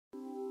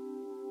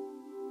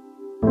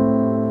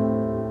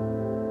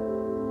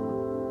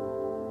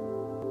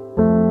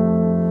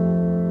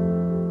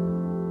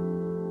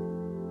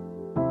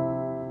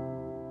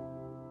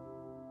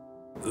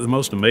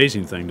most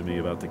amazing thing to me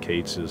about the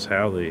Cates is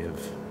how they have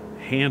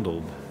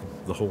handled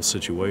the whole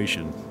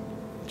situation,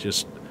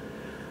 just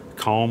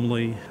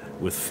calmly,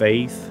 with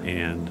faith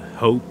and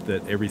hope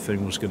that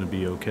everything was going to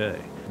be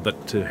okay.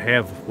 But to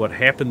have what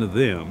happened to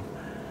them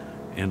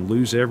and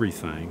lose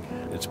everything,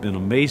 it's been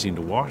amazing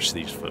to watch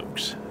these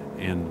folks,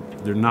 and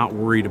they're not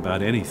worried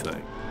about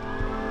anything.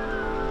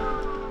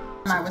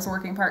 I was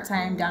working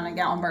part-time down at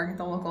Gatlinburg at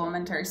the local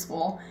elementary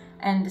school,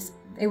 and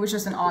it was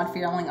just an odd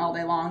feeling all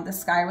day long. The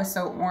sky was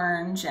so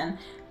orange, and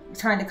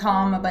trying to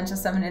calm a bunch of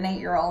 7- and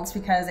 8-year-olds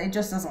because it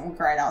just doesn't look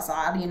right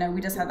outside. You know,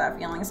 we just had that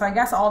feeling. So I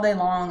guess all day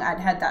long I'd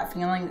had that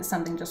feeling that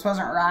something just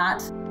wasn't right.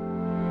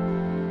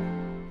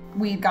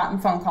 We'd gotten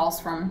phone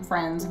calls from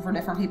friends and for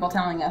different people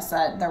telling us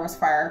that there was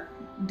fire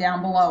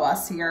down below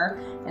us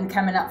here and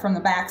coming up from the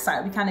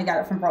backside. We kind of got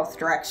it from both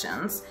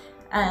directions.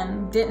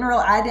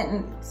 I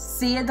didn't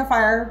see it. The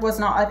fire was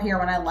not up here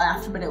when I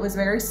left, but it was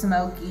very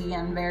smoky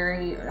and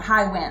very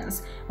high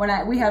winds.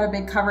 We have a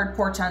big covered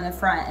porch on the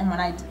front, and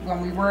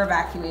when we were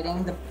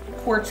evacuating, the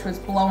porch was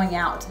blowing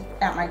out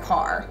at my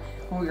car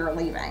when we were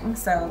leaving.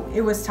 So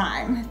it was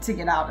time to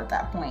get out at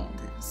that point.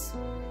 It was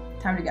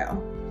time to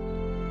go.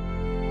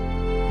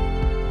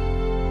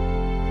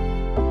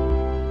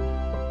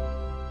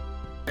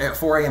 At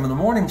 4 a.m. in the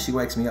morning, she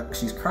wakes me up.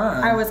 She's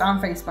crying. I was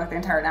on Facebook the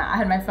entire night. I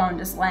had my phone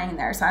just laying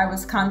there, so I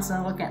was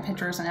constantly looking at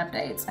pictures and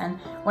updates. And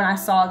when I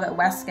saw that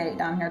Westgate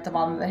down here at the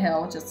bottom of the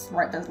hill, just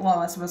right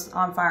below us, was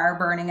on fire,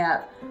 burning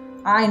up,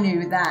 I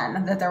knew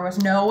then that there was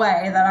no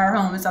way that our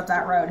homes up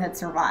that road had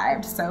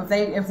survived. So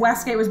if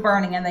Westgate was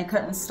burning and they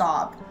couldn't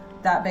stop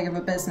that big of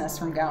a business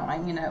from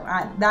going, you know,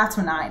 that's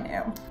when I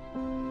knew.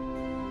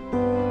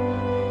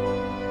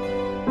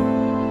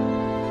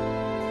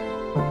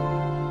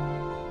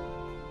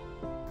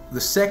 The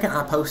second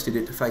I posted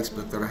it to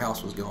Facebook that our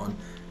house was gone,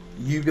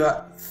 you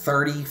got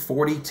 30,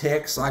 40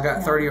 texts. I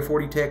got 30 or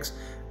 40 texts.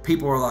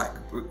 People were like,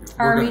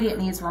 our immediate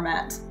needs were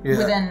met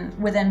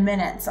within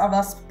minutes of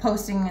us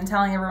posting and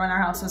telling everyone our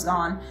house was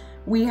gone.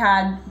 We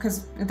had,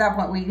 because at that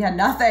point we had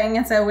nothing,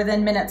 and so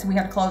within minutes we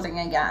had clothing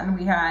again.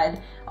 We had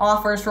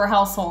offers for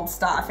household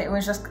stuff. It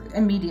was just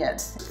immediate.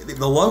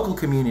 The local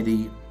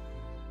community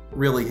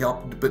really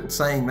helped, but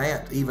saying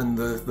that, even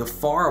the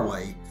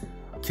faraway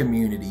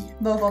community.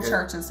 Local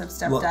churches have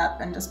stepped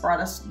up and just brought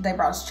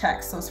us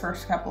checks those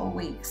first couple of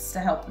weeks to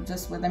help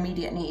just with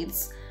immediate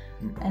needs.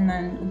 And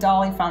then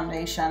Dolly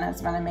Foundation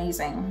has been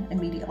amazing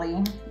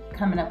immediately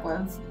coming up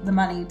with the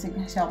money to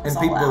help us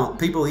all out.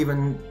 People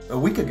even a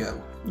week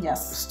ago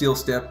still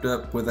stepped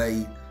up with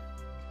a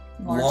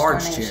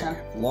large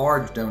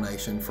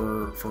donation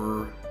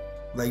for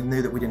they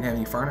knew that we didn't have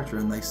any furniture,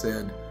 and they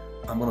said,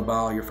 I'm going to buy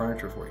all your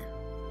furniture for you.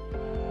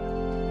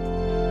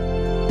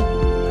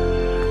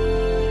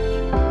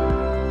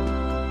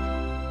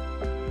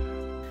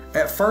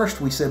 At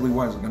first, we said we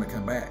wasn't going to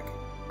come back,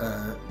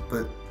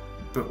 but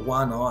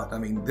why not? I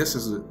mean, you're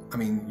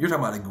talking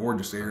about a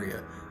gorgeous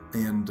area,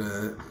 and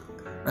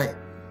hey,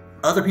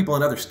 other people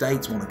in other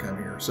states want to come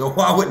here, so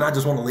why wouldn't I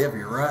just want to live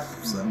here, right?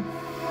 So.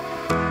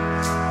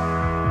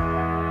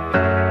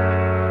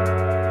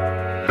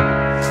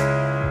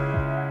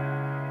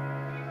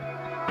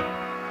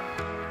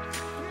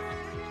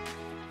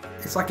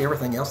 It's like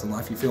everything else in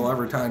life. You feel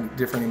every time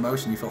different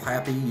emotion. You feel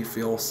happy. You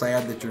feel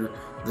sad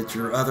that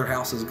your other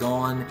house is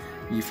gone.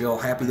 You feel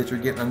happy that you're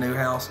getting a new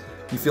house.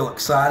 You feel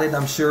excited,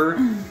 I'm sure,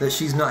 that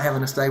she's not having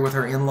to stay with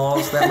her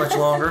in-laws that much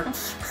longer.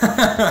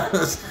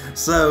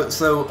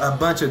 So a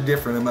bunch of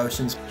different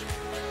emotions.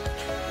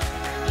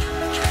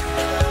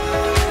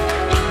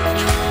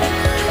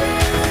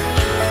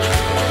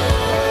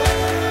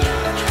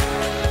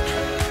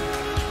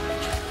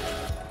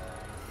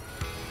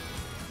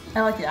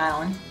 I like the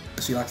island.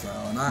 She likes the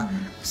island.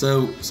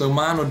 So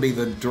mine would be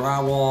the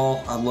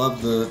drywall. I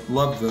love the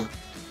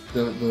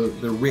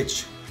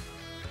rich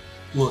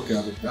look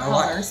of it.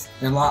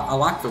 I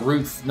like the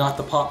roof, not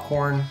the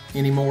popcorn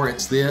anymore.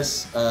 It's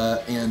this,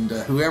 and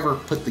whoever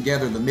put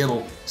together the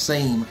middle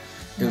seam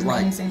is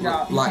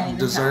like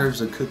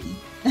deserves a cookie,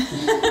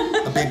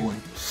 a big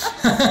one.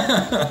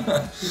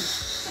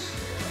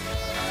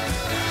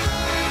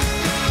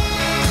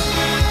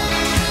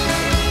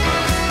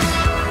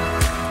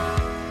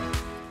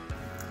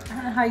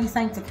 How you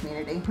thank the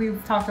community.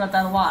 We've talked about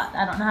that a lot.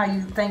 I don't know how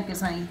you thank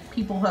as many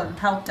people who have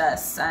helped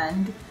us,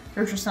 and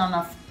there's just not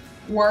enough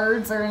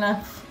words or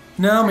enough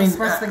to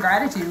express the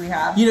gratitude we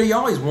have. You know, you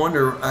always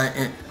wonder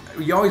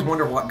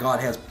what God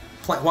has.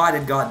 Why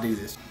did God do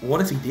this?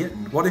 What if He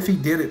didn't? What if He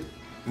did it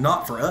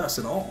not for us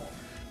at all?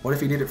 What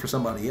if He did it for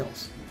somebody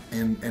else?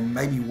 And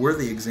maybe we're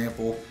the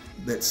example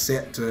that's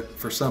set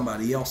for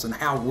somebody else and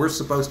how we're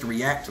supposed to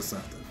react to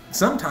something.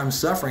 Sometimes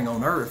suffering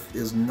on earth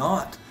is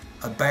not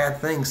a bad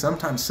thing.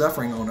 Sometimes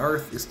suffering on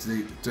earth is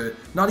to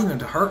not even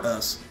to hurt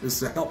us, is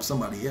to help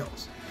somebody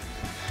else.